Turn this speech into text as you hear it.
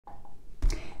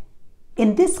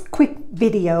In this quick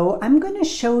video, I'm going to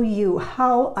show you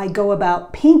how I go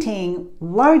about painting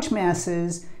large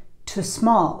masses to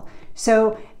small.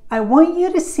 So I want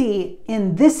you to see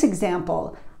in this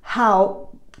example how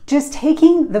just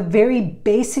taking the very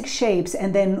basic shapes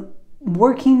and then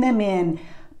working them in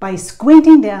by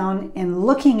squinting down and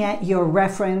looking at your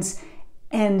reference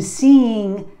and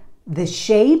seeing the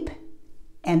shape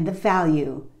and the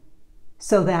value,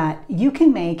 so that you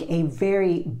can make a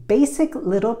very basic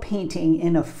little painting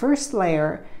in a first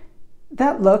layer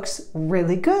that looks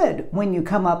really good. When you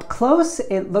come up close,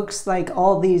 it looks like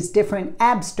all these different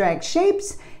abstract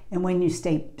shapes, and when you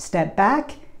step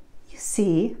back, you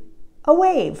see a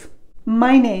wave.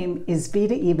 My name is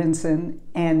Vita Evenson,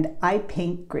 and I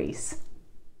paint grease.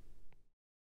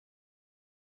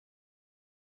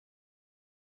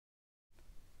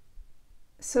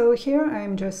 So here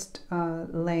I'm just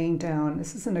laying down,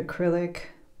 this is an acrylic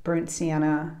burnt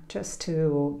sienna, just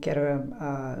to get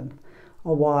a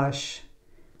wash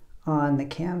on the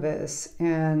canvas,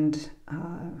 and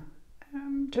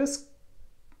I'm just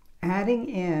adding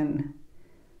in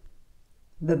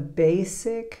the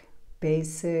basic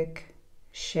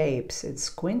shapes. It's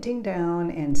squinting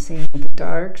down and seeing the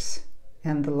darks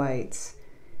and the lights,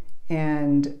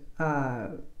 and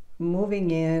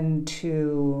moving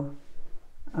into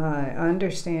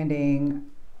understanding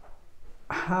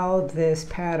how this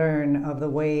pattern of the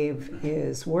wave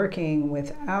is working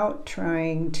without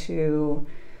trying to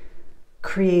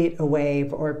create a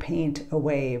wave or paint a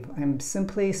wave. I'm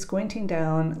simply squinting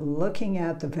down, looking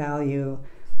at the value,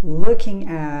 looking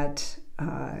at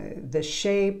the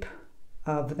shape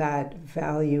of that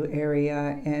value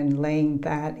area and laying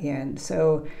that in.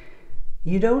 So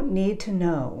you don't need to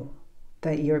know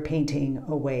that you're painting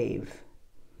a wave.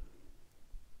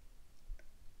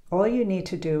 All you need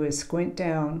to do is squint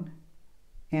down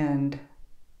and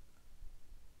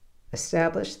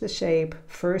establish the shape,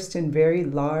 first in very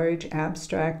large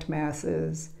abstract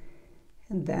masses,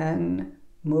 and then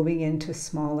moving into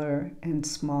smaller and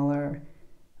smaller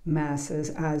masses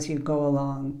as you go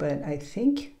along. But I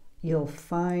think you'll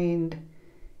find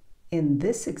in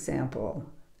this example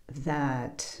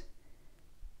that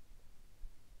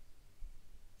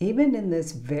even in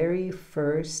this very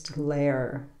first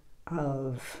layer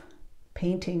of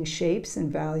painting shapes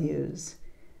and values,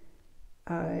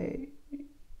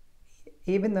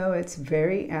 even though it's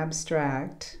very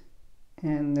abstract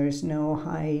and there's no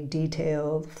high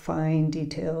detail, fine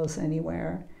details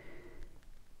anywhere,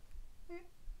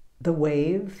 the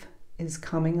wave is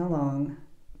coming along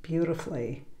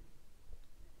beautifully.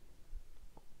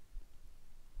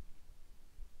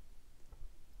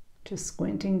 Just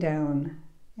squinting down,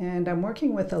 and I'm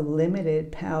working with a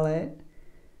limited palette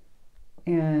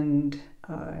and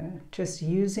just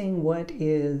using what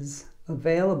is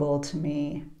available to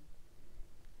me.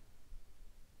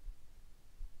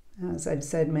 As I've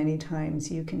said many times,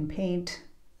 you can paint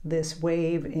this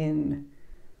wave in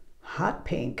hot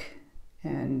pink,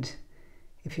 and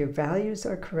if your values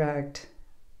are correct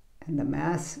and the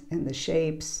mass and the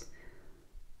shapes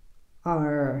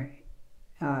are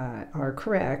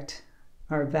correct,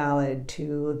 are valid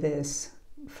to this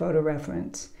photo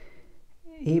reference,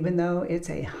 even though it's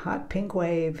a hot pink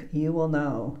wave, you will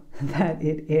know that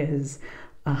it is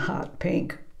a hot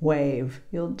pink wave.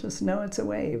 You'll just know it's a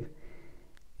wave.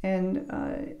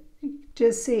 And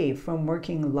just see, from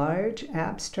working large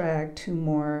abstract to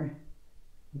more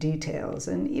details.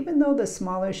 And even though the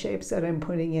smaller shapes that I'm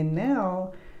putting in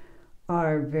now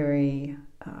are very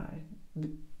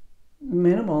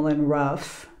minimal and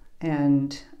rough,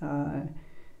 and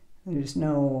there's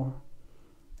no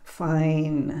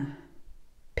fine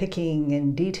picking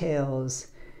and details,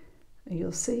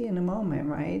 you'll see in a moment,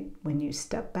 right? When you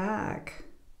step back,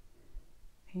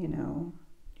 you know,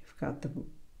 you've got the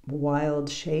wild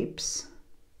shapes,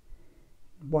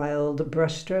 wild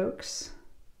brushstrokes.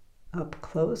 Up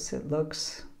close, it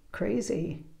looks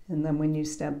crazy. And then when you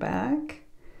step back,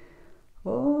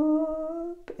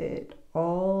 oh, it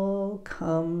all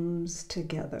comes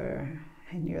together.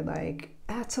 And you're like,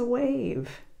 that's a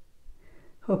wave.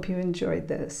 Hope you enjoyed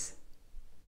this.